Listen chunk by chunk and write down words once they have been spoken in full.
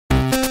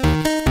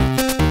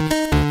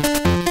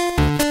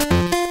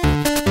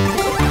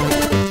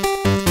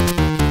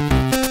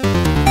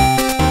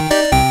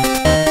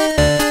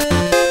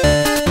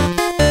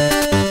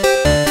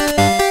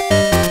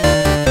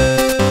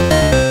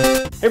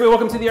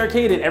welcome to the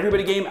Arcade and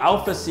Everybody Game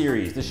Alpha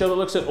Series, the show that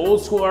looks at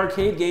old school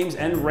arcade games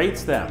and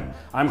rates them.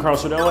 I'm Carl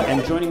Sordella,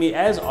 and joining me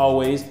as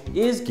always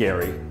is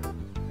Gary.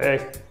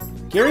 Hey.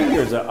 Gary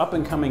here is an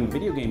up-and-coming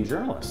video game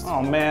journalist.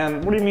 Oh man,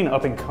 what do you mean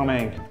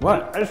up-and-coming?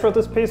 What? I just wrote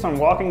this piece on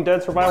Walking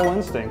Dead Survival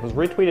Instinct. It was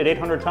retweeted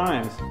 800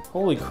 times.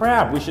 Holy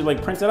crap, we should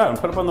like print it out and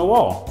put it up on the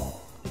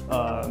wall.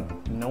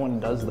 No one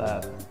does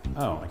that.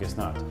 Oh, I guess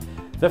not.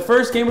 The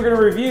first game we're going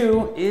to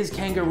review is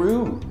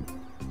Kangaroo.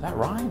 That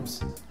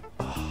rhymes.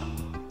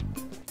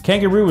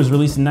 Kangaroo was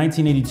released in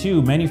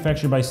 1982,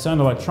 manufactured by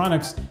Sun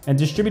Electronics and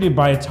distributed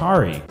by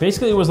Atari.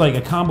 Basically, it was like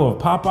a combo of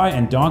Popeye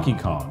and Donkey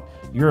Kong.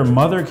 You're a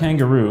mother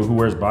kangaroo who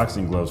wears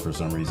boxing gloves for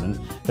some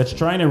reason that's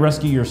trying to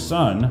rescue your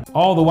son.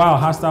 All the while,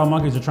 hostile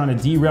monkeys are trying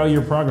to derail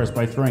your progress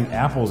by throwing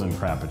apples and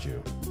crap at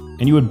you.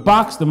 And you would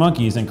box the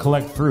monkeys and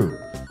collect fruit.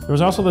 There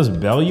was also this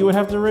bell you would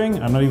have to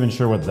ring. I'm not even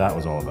sure what that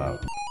was all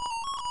about.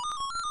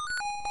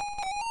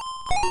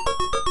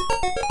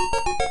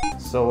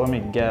 So let me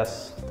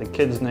guess. The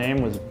kid's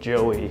name was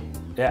Joey.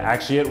 Yeah,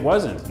 actually it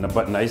wasn't,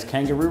 but nice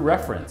kangaroo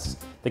reference.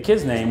 The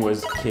kid's name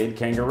was Kid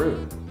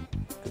Kangaroo.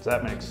 Because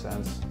that makes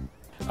sense.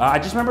 I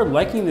just remember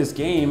liking this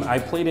game. I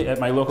played it at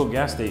my local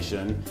gas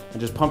station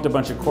and just pumped a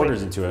bunch of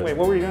quarters into it. Wait,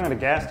 what were you doing at a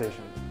gas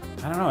station?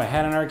 I don't know, I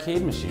had an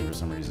arcade machine for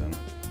some reason.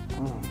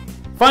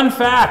 Fun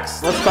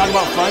facts! Let's talk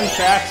about fun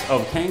facts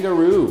of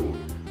Kangaroo.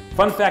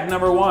 Fun fact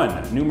number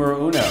one,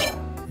 numero uno.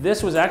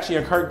 This was actually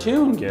a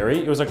cartoon, Gary.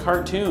 It was a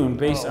cartoon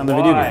based on the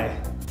video game.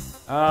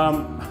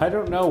 I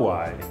don't know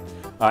why.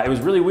 It was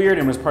really weird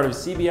and was part of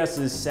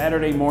CBS's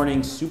Saturday morning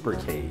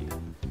Supercade.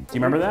 Do you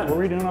remember that? What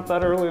were you doing up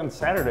that early on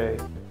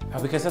Saturday?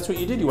 Oh, because that's what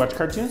you did. You watch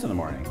cartoons in the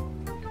morning.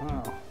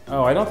 Oh.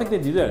 Oh, I don't think they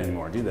do that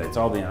anymore, do they? It's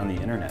all on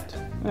the internet.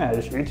 Yeah,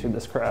 just YouTube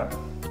this crap.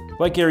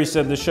 Like Gary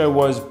said, the show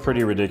was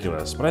pretty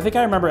ridiculous, but I think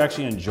I remember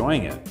actually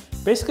enjoying it.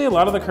 Basically, a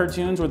lot of the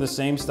cartoons were the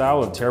same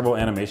style of terrible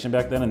animation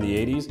back then in the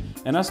 80s,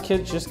 and us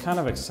kids just kind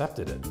of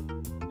accepted it.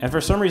 And for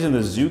some reason, the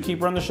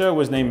zookeeper on the show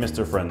was named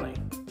Mr. Friendly.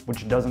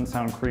 Which doesn't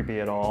sound creepy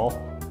at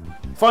all.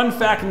 Fun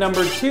fact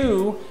number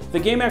two, the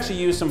game actually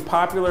used some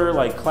popular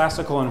like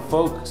classical and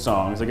folk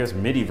songs, I guess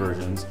MIDI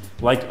versions,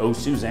 like Oh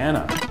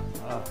Susanna.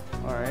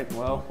 All right,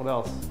 well, what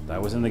else? That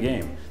was in the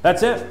game.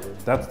 That's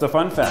it. That's the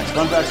fun facts.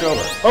 Fun facts are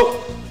over.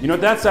 Oh, you know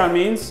what that sound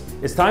means?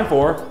 It's time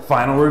for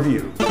final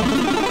review.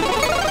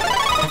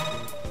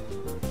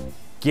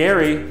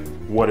 Gary,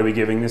 what are we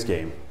giving this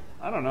game?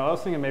 I don't know, I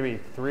was thinking maybe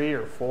 3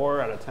 or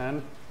 4 out of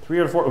 10. 3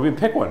 out of 4, we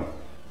pick one.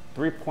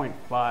 3.5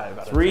 out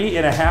of 10.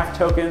 3.5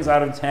 tokens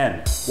out of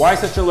 10. Why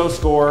such a low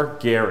score,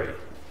 Gary?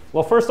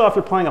 Well, first off,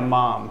 you're playing a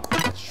mom.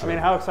 That's true. I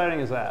mean, how exciting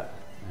is that?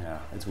 Yeah,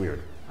 it's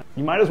weird.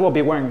 You might as well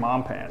be wearing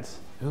mom pants.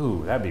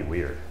 Ooh, that'd be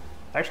weird.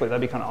 Actually,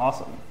 that'd be kind of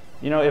awesome.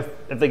 You know, if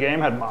the game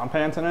had mom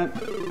pants in it,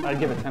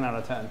 I'd give it 10 out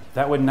of 10.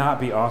 That would not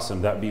be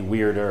awesome, that'd be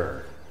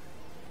weirder.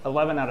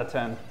 11 out of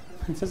 10.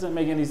 It doesn't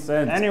make any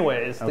sense.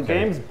 Anyways, the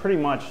game's pretty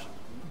much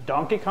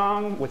Donkey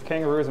Kong with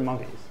kangaroos and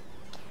monkeys.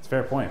 It's a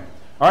fair point.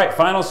 All right,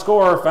 final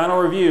score, final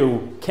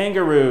review.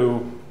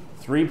 Kangaroo,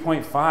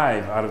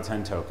 3.5 out of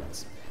 10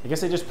 tokens. I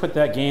guess I just put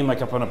that game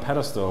like up on a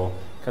pedestal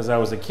because I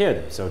was a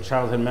kid, so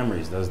childhood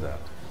memories does that.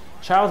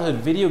 Childhood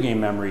video game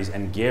memories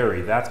and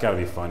Gary, that's gotta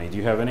be funny. Do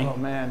you have any? Oh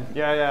man,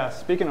 yeah.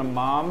 Speaking of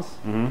moms,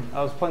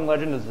 I was playing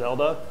Legend of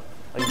Zelda,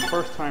 like the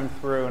first time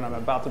through, and I'm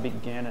about to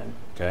begin, and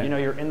you know,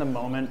 you're in the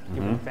moment,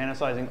 you've been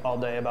fantasizing all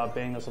day about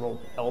being this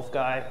little elf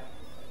guy.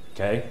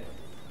 Okay.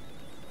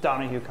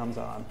 Donahue comes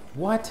on.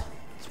 What?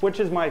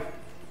 Switches my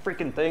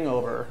freaking thing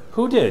over.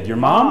 Who did? Your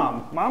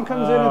mom? Mom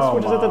comes in and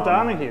switches it to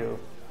Donahue.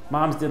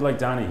 Moms did like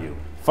Donahue.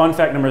 Fun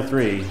fact number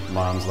 3,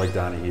 moms like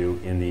Donahue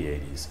in the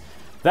 80s.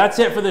 That's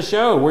it for the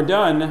show. We're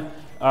done.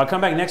 Come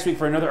back next week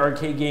for another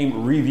arcade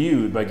game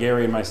reviewed by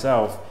Gary and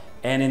myself.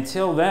 And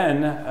until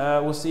then,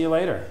 we'll see you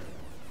later.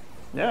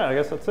 Yeah, I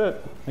guess that's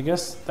it. I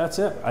guess that's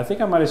it. I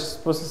think I might have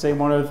supposed to say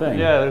one other thing.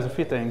 Yeah, there's a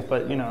few things,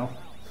 but you know,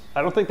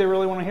 I don't think they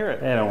really want to hear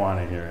it. They don't want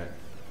to hear it.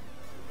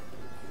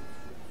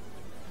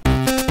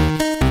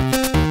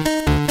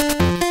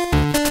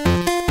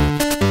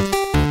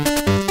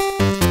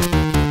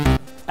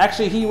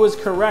 Actually, he was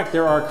correct.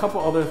 There are a couple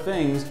other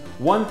things.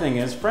 One thing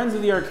is, Friends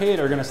of the Arcade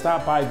are going to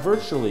stop by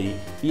virtually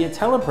via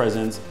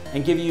telepresence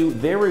and give you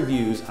their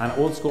reviews on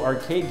old school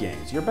arcade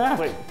games. You're back.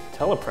 Wait,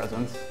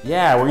 telepresence?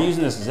 Yeah, we're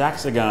using this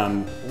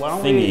Zaxagon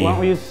thingy. Why don't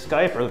we use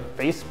Skype or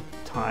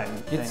FaceTime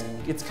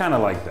thing? It's kind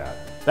of like that.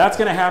 That's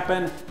going to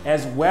happen,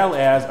 as well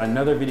as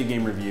another video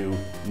game review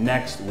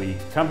next week.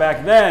 Come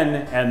back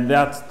then, and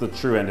that's the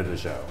true end of the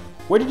show.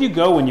 Where did you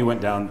go when you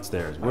went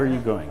downstairs? Where are you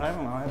going? I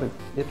don't know. I had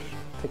to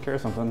take care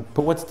of something.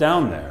 But what's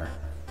down there?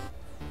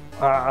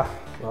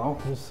 Well,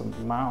 there's some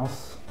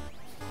mouse.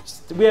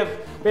 We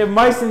have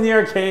mice in the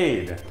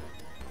arcade.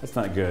 That's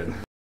not good.